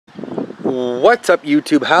What's up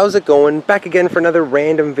YouTube? How's it going? Back again for another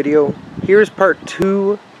random video. Here's part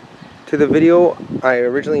 2 to the video I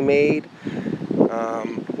originally made.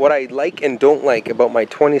 What I like and don't like about my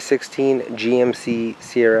 2016 GMC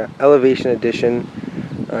Sierra Elevation Edition.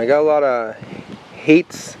 I got a lot of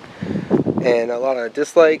hates and a lot of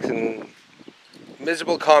dislikes and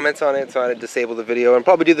miserable comments on it, so I had to disable the video and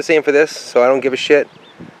probably do the same for this, so I don't give a shit.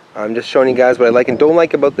 I'm just showing you guys what I like and don't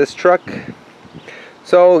like about this truck.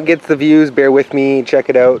 So it gets the views, bear with me, check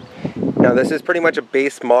it out. Now this is pretty much a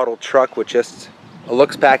base model truck with just a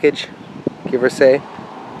looks package, give or say.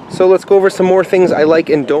 So let's go over some more things I like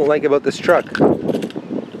and don't like about this truck.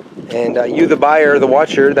 And you, the buyer, the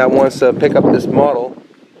watcher that wants to pick up this model,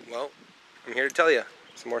 well, I'm here to tell you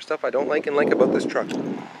some more stuff I don't like and like about this truck.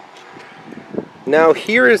 Now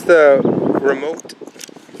here is the remote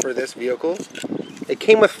for this vehicle. It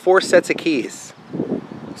came with 4 sets of keys.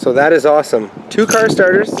 So that is awesome. 2 car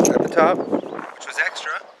starters at the top, which was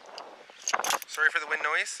extra. Sorry for the wind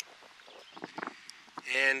noise.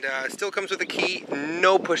 And it still comes with a key,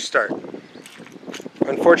 no push start.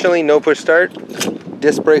 Unfortunately, no push start.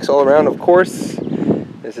 Disc brakes all around, of course.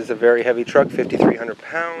 This is a very heavy truck, 5,300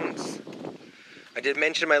 pounds. I did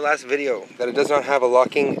mention in my last video that it does not have a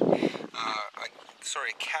locking,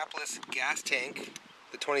 capless gas tank.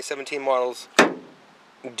 The 2017 models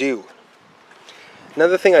do.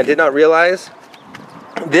 Another thing I did not realize,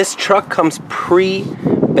 this truck comes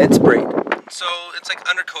pre-bed sprayed. So it's like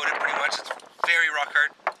undercoated pretty much. It's very rock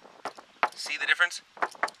hard. See the difference?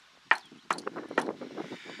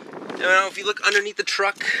 You know, if you look underneath the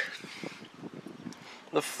truck,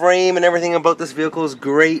 the frame and everything about this vehicle is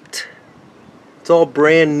great. It's all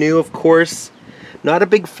brand new, of course. Not a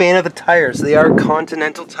big fan of the tires. They are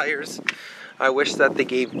Continental tires. I wish that they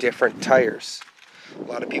gave different tires. A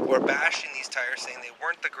lot of people are bashing these tires, saying they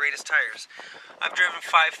weren't the greatest tires. I've driven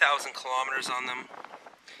 5,000 kilometers on them,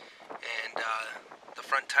 and the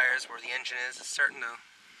front tires where the engine is starting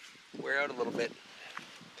to wear out a little bit.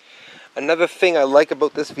 Another thing I like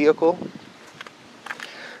about this vehicle,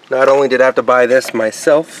 not only did I have to buy this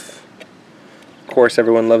myself, of course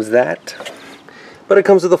everyone loves that, but it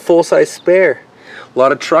comes with a full-size spare. A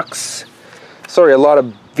lot of trucks, a lot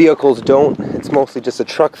of vehicles don't. It's mostly just a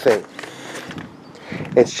truck thing.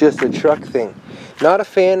 It's just a truck thing. Not a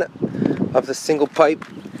fan of the single pipe.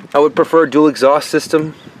 I would prefer a dual exhaust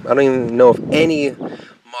system. I don't even know if any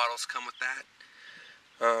models come with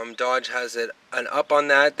that. Dodge has an up on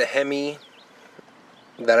that. The Hemi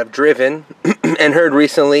that I've driven and heard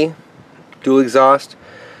recently, dual exhaust,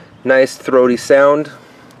 nice throaty sound.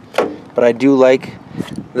 But I do like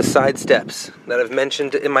the side steps that I've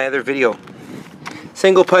mentioned in my other video.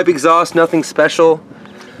 Single pipe exhaust, nothing special.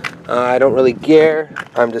 I don't really care.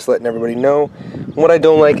 I'm just letting everybody know what I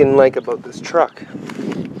don't like and like about this truck.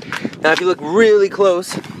 Now if you look really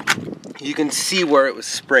close, you can see where it was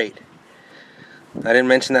sprayed. I didn't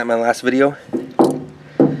mention that in my last video.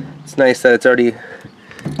 It's nice that it's already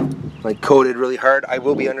like coated really hard. I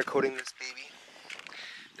will be undercoating this baby.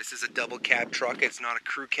 This is a double cab truck. It's not a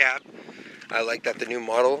crew cab. I like that the new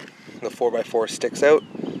model, the 4x4 sticks out.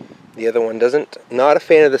 The other one doesn't. Not a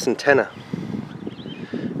fan of this antenna.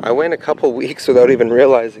 I went a couple weeks without even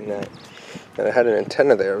realizing that I had an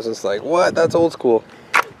antenna there. I was just like, what? That's old school.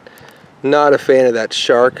 Not a fan of that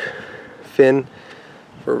shark fin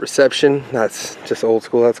for reception. That's just old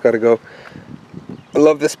school. That's got to go. I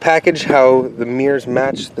love this package, how the mirrors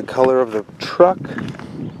match the color of the truck.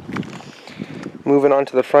 Moving on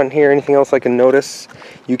to the front here, anything else I can notice?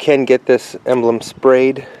 You can get this emblem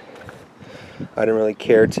sprayed. I didn't really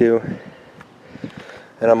care to.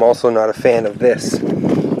 And I'm also not a fan of this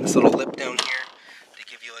little lip down here to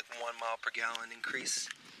give you like 1 mile per gallon increase.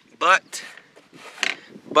 But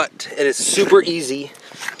it is super easy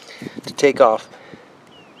to take off.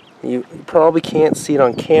 You probably can't see it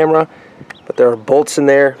on camera, but there are bolts in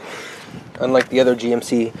there. Unlike the other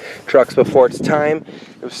GMC trucks before its time,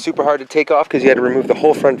 it was super hard to take off because you had to remove the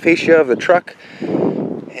whole front fascia of the truck and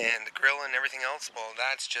the grill and everything else. Well,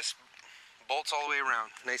 that's just bolts all the way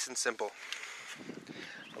around, nice and simple.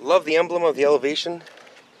 I love the emblem of the Elevation.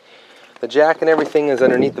 The jack and everything is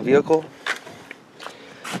underneath the vehicle.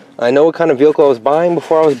 I know what kind of vehicle I was buying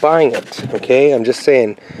before I was buying it, okay? I'm just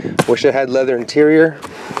saying, wish it had leather interior.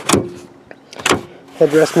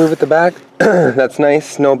 Headrest move at the back, that's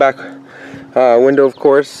nice. No back window, of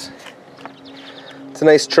course. It's a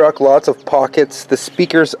nice truck, lots of pockets. The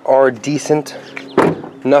speakers are decent,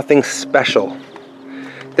 nothing special.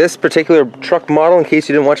 This particular truck model, in case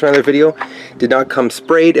you didn't watch my other video, did not come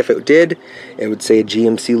sprayed. If it did, it would say a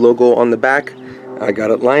GMC logo on the back. I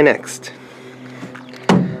got it Line-X'd.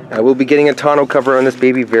 I will be getting a tonneau cover on this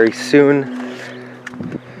baby very soon.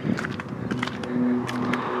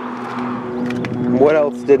 What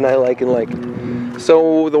else didn't I like and like?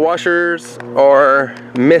 So the washers are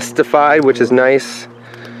mystified, which is nice.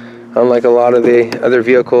 Unlike a lot of the other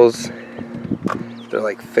vehicles, they're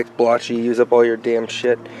like thick, blotchy, use up all your damn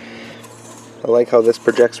shit. I like how this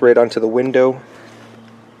projects right onto the window.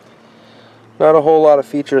 Not a whole lot of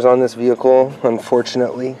features on this vehicle,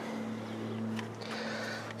 unfortunately.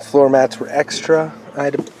 Floor mats were extra.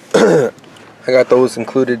 I got those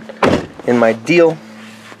included in my deal.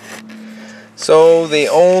 So they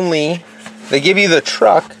give you the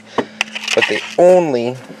truck, but they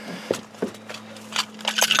only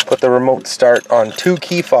put the remote start on 2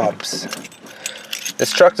 key fobs.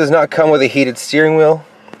 This truck does not come with a heated steering wheel.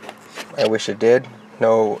 I wish it did.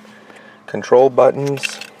 No control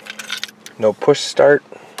buttons. No push start.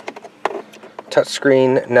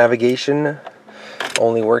 Touchscreen navigation.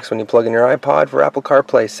 Only works when you plug in your iPod for Apple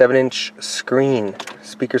CarPlay. 7-inch screen.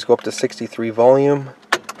 Speakers go up to 63 volume.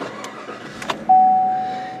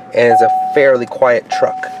 And it's a fairly quiet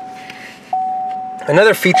truck.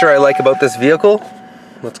 Another feature I like about this vehicle,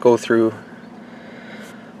 let's go through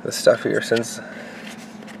the stuff here since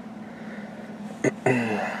I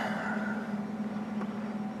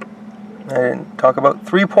didn't talk about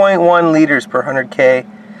 3.1 liters per 100K.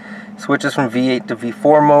 Switches from V8 to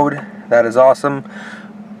V4 mode. That is awesome.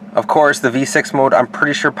 Of course, the V6 mode, I'm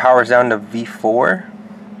pretty sure powers down to V4.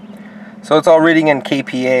 So it's all reading in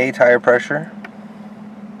kPa, tire pressure.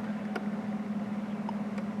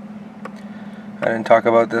 I didn't talk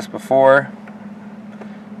about this before.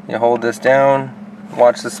 You hold this down,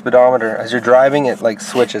 watch the speedometer. As you're driving, it like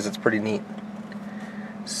switches. It's pretty neat.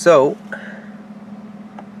 So,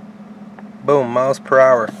 boom, miles per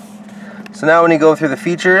hour. So now when you go through the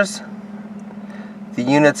features, the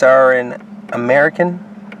units are in American,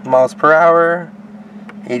 miles per hour,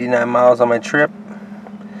 89 miles on my trip,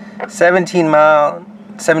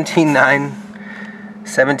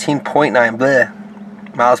 17.9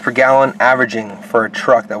 miles per gallon averaging for a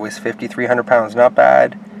truck that weighs 5,300 pounds. Not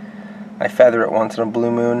bad. I feather it once in a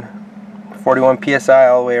blue moon. 41 psi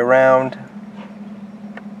all the way around.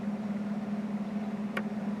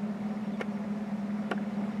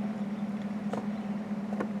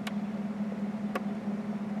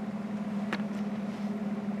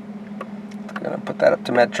 Gonna put that up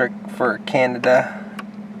to metric for Canada.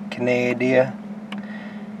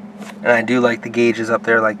 And I do like the gauges up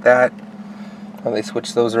there like that. How they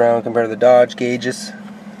switch those around compared to the Dodge gauges.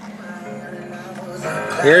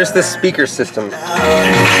 Here's the speaker system.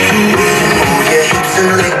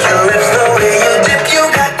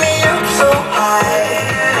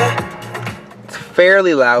 It's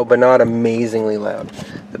fairly loud, but not amazingly loud.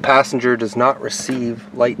 The passenger does not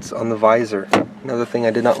receive lights on the visor. Another thing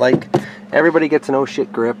I did not like. Everybody gets an oh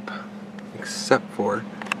shit grip, except for...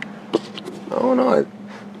 Oh no,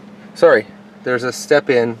 sorry. There's a step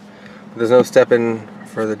in. There's no step in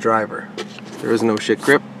for the driver. There is no shit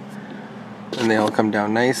grip. And they all come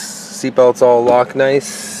down nice. Seatbelts all lock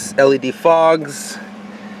nice. LED fogs.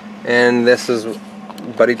 And this is,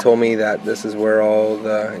 Buddy told me that this is where all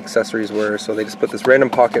the accessories were. So they just put this random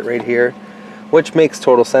pocket right here, which makes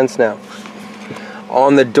total sense now.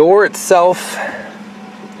 On the door itself,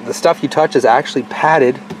 the stuff you touch is actually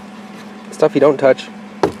padded. The stuff you don't touch,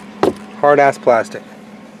 hard ass plastic.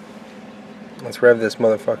 Let's rev this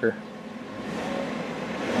motherfucker.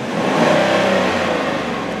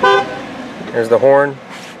 There's the horn.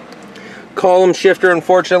 Column shifter,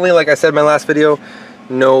 unfortunately, like I said in my last video,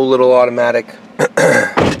 no little automatic.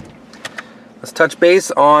 Let's touch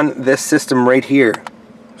base on this system right here.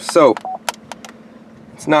 So,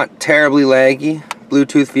 it's not terribly laggy.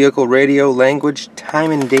 Bluetooth vehicle radio, language,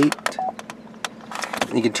 time and date.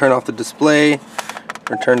 You can turn off the display,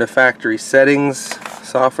 return to factory settings,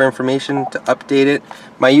 software information to update it.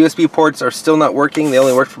 My USB ports are still not working. They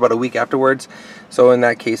only worked for about a week afterwards. So in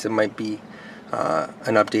that case, it might be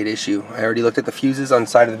an update issue. I already looked at the fuses on the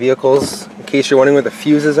side of the vehicles. In case you're wondering where the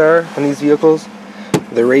fuses are on these vehicles,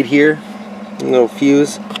 they're right here. No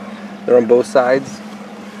fuse. They're on both sides.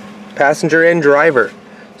 Passenger and driver.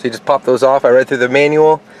 So you just pop those off. I read through the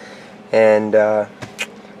manual and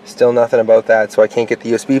still nothing about that. So I can't get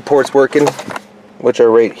the USB ports working, which are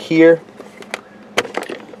right here.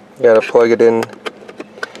 You gotta plug it in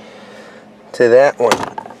to that one.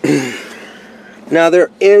 Now there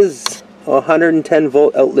is a 110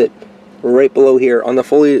 volt outlet right below here. On the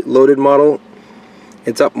fully loaded model,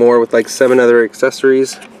 it's up more with like 7 other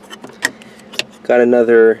accessories. Got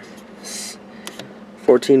another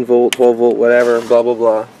 14 volt, 12 volt, whatever, blah blah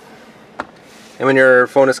blah. And when your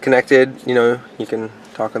phone is connected, you know, you can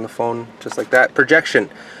talk on the phone just like that. Projection.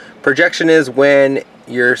 Projection is when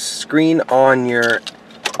your screen on your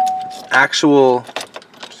actual,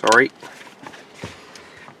 sorry,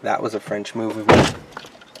 that was a French move we made.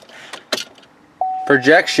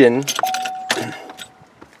 Projection,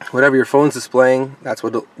 whatever your phone's displaying, that's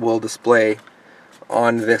what it will display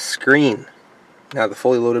on this screen. Now the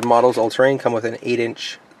fully loaded models, all-terrain, come with an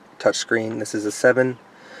 8-inch touchscreen. This is a 7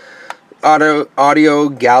 audio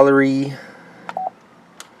gallery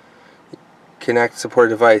connect support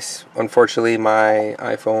device. Unfortunately, my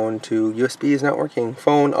iPhone to USB is not working.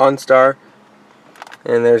 Phone OnStar,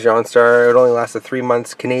 and there's your OnStar. It only lasted 3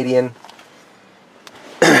 months Canadian.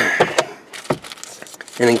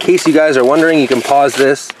 And in case you guys are wondering, you can pause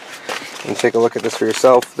this and take a look at this for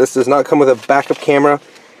yourself. This does not come with a backup camera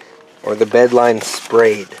or the bed line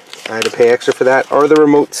sprayed. I had to pay extra for that, or the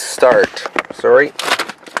remote start. Sorry.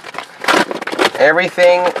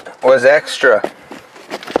 Everything was extra.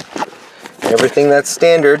 Everything that's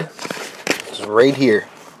standard is right here.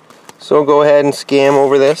 So go ahead and scan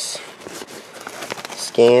over this.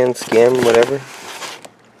 Scan, skim, whatever.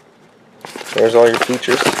 There's all your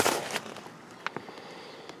features.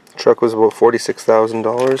 Truck was about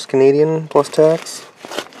 $46,000 Canadian plus tax.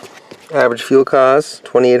 Average fuel cost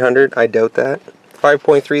 $2,800. I doubt that.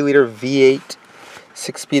 5.3 liter V8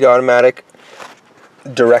 6-speed automatic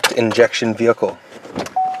direct injection vehicle.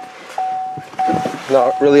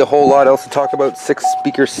 Not really a whole lot else to talk about.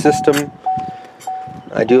 6-speaker system.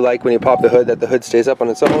 I do like when you pop the hood that the hood stays up on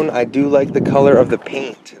its own. I do like the color of the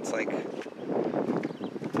paint. It's like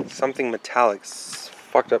something metallic. It's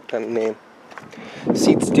fucked up kind of name.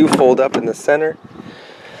 Seats do fold up in the center.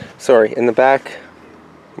 Sorry, in the back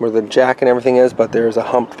where the jack and everything is, but there is a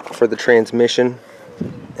hump for the transmission.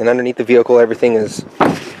 And underneath the vehicle, everything is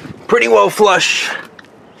pretty well flush.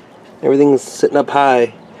 Everything's sitting up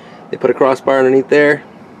high. They put a crossbar underneath there.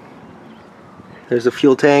 There's a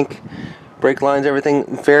fuel tank, brake lines, everything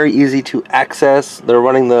very easy to access. They're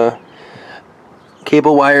running the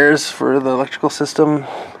cable wires for the electrical system.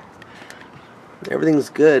 Everything's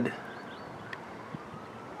good.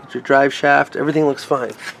 Your drive shaft, everything looks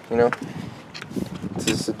fine, you know. This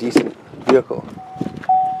is a decent vehicle.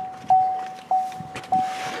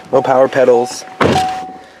 No power pedals.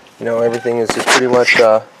 You know, everything is just pretty much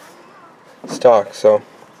stock. So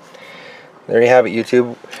there you have it,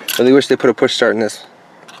 YouTube. Really wish they put a push start in this.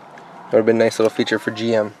 That would have been a nice little feature for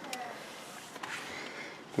GM.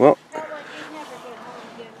 Well,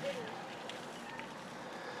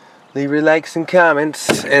 leave your likes and comments.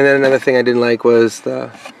 And then another thing I didn't like was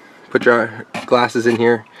the put your glasses in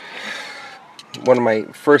here. One of my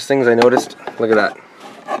first things I noticed, look at that.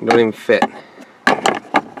 They don't even fit.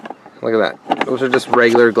 Look at that. Those are just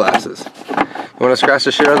regular glasses. You want to scratch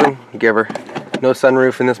the shit out of them? Give her. No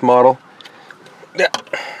sunroof in this model. Yeah.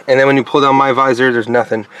 And then when you pull down my visor, there's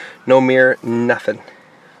nothing. No mirror, nothing.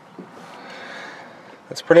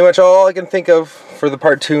 That's pretty much all I can think of for the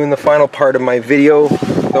part 2 and the final part of my video.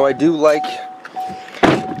 Though I do like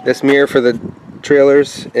this mirror for the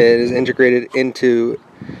trailers. It is integrated into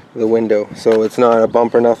the window, so it's not a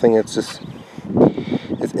bump or nothing. It's just,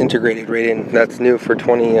 it's integrated right in. That's new for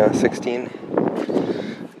 2016.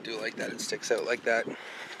 I do like that it sticks out like that.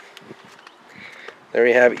 There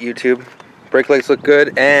you have it, YouTube. Brake lights look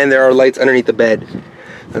good, and there are lights underneath the bed.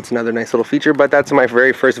 That's another nice little feature, but that's my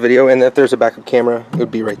very first video, and if there's a backup camera, it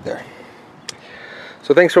would be right there.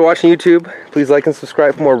 So thanks for watching, YouTube. Please like and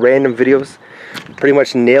subscribe for more random videos. Pretty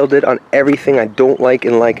much nailed it on everything I don't like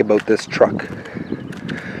and like about this truck.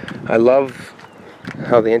 I love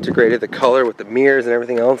how they integrated the color with the mirrors and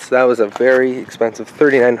everything else. That was a very expensive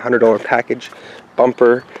 $3,900 package.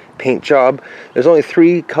 Bumper, paint job. There's only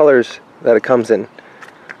 3 colors that it comes in.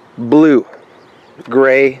 Blue,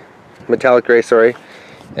 gray, metallic gray, sorry,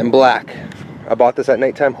 and black. I bought this at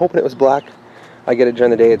nighttime hoping it was black. I get it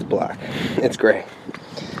during the day, it's black. It's gray.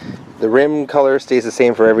 The rim color stays the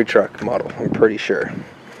same for every truck model, I'm pretty sure.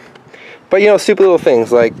 But you know, stupid little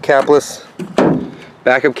things like capless,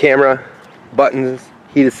 backup camera, buttons,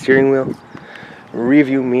 heated steering wheel,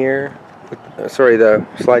 review mirror, sorry, the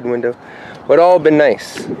slide window, would all been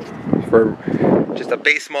nice for just a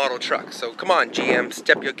base model truck. So come on, GM,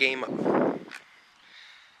 step your game up. And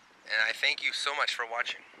I thank you so much for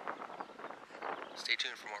watching. Stay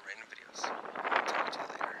tuned for more random videos. I'll talk to you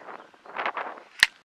later.